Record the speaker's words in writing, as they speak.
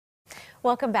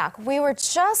Welcome back. We were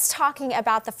just talking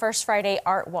about the First Friday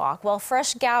Art Walk. Well,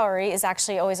 Fresh Gallery is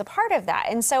actually always a part of that.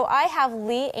 And so I have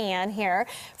Leigh here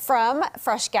from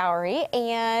Fresh Gallery,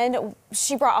 and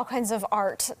she brought all kinds of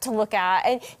art to look at.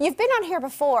 And you've been on here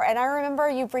before, and I remember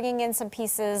you bringing in some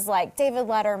pieces like David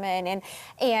Letterman,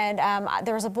 and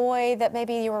there was a boy that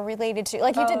maybe you were related to.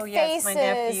 Like you did yes,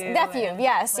 faces. my nephew,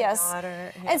 yes, my yes.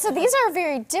 daughter, yes. And so these are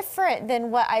very different than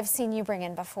what I've seen you bring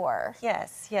in before.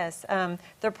 Yes, yes.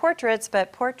 They're portraits,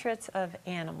 but portraits of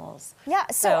animals. Yeah,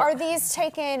 so are these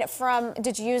taken from,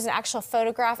 did you use an actual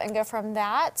photograph and go from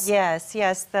that? Yes,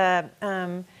 yes.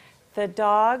 The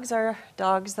dogs are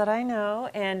dogs that I know,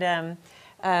 and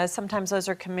sometimes those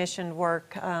are commissioned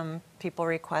work. People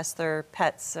request their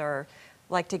pets or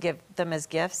like to give them as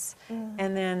gifts.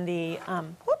 And then the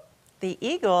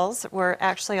eagles were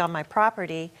actually on my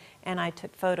property, and I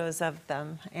took photos of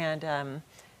them. And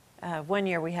one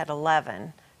year we had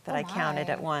 11 that I counted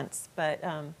at once. But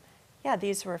yeah,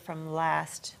 these were from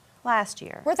last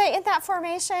year. Were they in that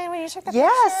formation when you took the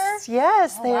yes, picture?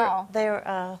 Yes, Oh, they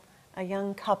were a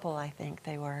young couple, I think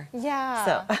they were. Yeah.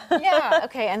 So. Yeah.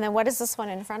 Okay. And then what is this one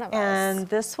in front of us? And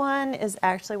this one is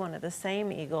actually one of the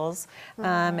same eagles.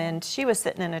 And she was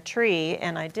sitting in a tree,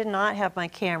 and I did not have my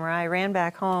camera. I ran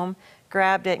back home,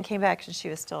 grabbed it, and came back, and she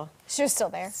was still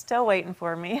there. Still waiting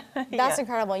for me. That's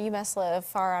incredible. You must live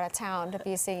far out of town to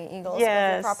be seeing eagles on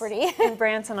yes. your property. In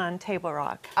Branson on Table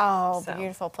Rock. Oh, so.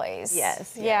 Beautiful place.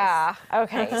 Yes. Yeah.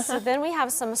 Okay. So then we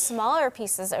have some smaller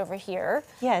pieces over here.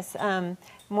 Yes.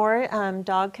 More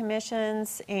dog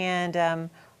commissions, and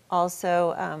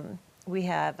also we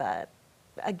have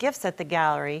gifts at the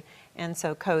gallery, and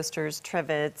so coasters,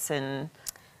 trivets, and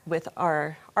with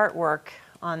our artwork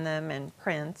on them, and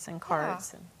prints and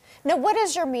cards. Now, what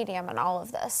is your medium in all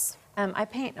of this? I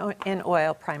paint in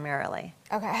oil primarily.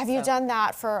 Okay. Have you done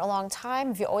that for a long time?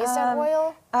 Have you always done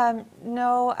oil?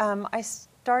 No. I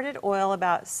started oil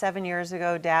about 7 years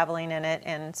ago, dabbling in it,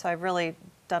 and so I've really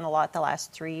done a lot the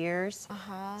last 3 years.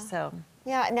 So.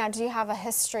 Yeah. Now, do you have a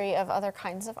history of other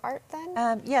kinds of art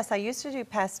then? Yes, I used to do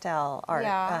pastel art.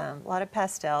 Yeah. A lot of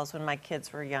pastels when my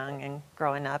kids were young and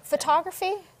growing up.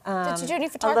 Photography? Did you do any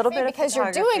photography? A little bit because of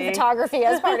photography. You're doing photography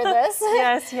as part of this.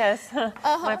 Yes, yes.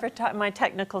 My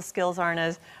technical skills aren't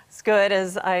as good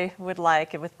as I would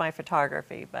like with my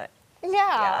photography, but.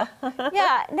 Yeah.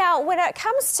 Yeah. Now, when it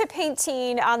comes to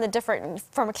painting on the different,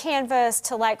 from a canvas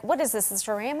to like, what is this, a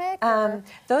ceramic?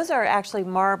 Those are actually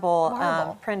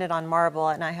marble. Printed on marble,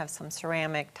 and I have some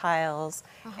ceramic tiles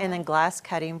and then glass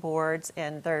cutting boards,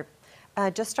 and they're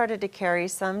just started to carry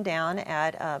some down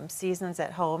at Seasons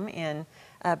at Home in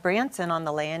Branson on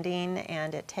the Landing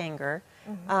and at Tanger.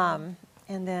 And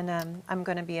then I'm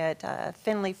going to be at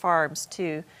Finley Farms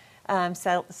too.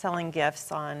 Selling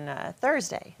gifts on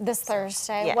Thursday. This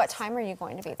Thursday? Yes. What time are you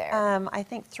going to be there? I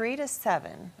think 3 to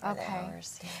 7 are the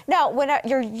hours. Now, when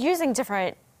you're using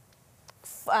different,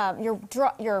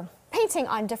 you're painting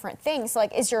on different things,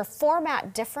 like is your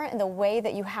format different in the way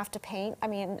that you have to paint? I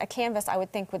mean, a canvas I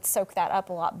would think would soak that up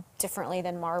a lot differently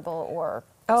than marble or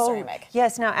ceramic.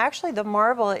 Yes. Now, actually, the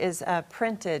marble is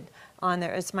printed on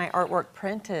there. It's my artwork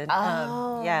printed.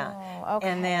 Yeah. Okay.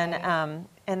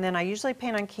 And then I usually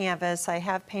paint on canvas. I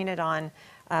have painted on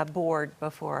board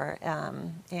before,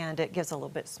 and it gives a little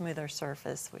bit smoother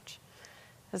surface, which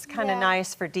is kind of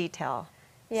nice for detail.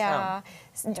 Yeah.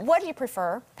 So, what do you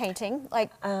prefer painting?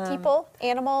 Like people,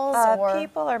 animals, or?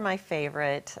 People are my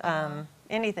favorite.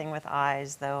 Anything with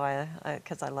eyes, though,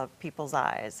 because I love people's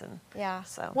eyes. And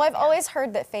so. Well, I've always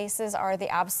heard that faces are the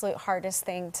absolute hardest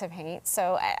thing to paint.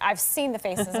 So I've seen the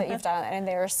faces that you've done, and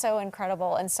they're so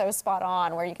incredible and so spot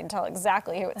on, where you can tell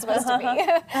exactly who it's supposed to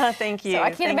be. Thank you. So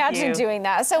I can't imagine doing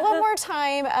that. So one more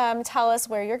time, tell us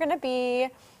where you're going to be.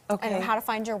 Okay. And how to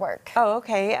find your work. Oh,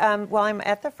 okay. Well, I'm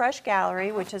at the Fresh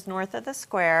Gallery, which is north of the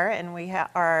square, and we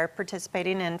are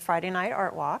participating in Friday Night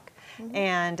Art Walk.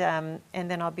 And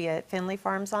then I'll be at Finley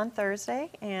Farms on Thursday,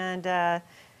 and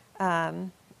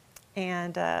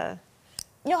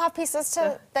you'll have pieces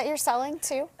that you're selling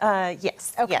too?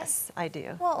 Yes. Okay. Yes, I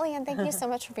do. Well, Leigh, thank you so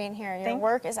much for being here. Your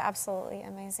work is absolutely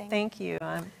amazing. Thank you.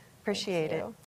 I appreciate it.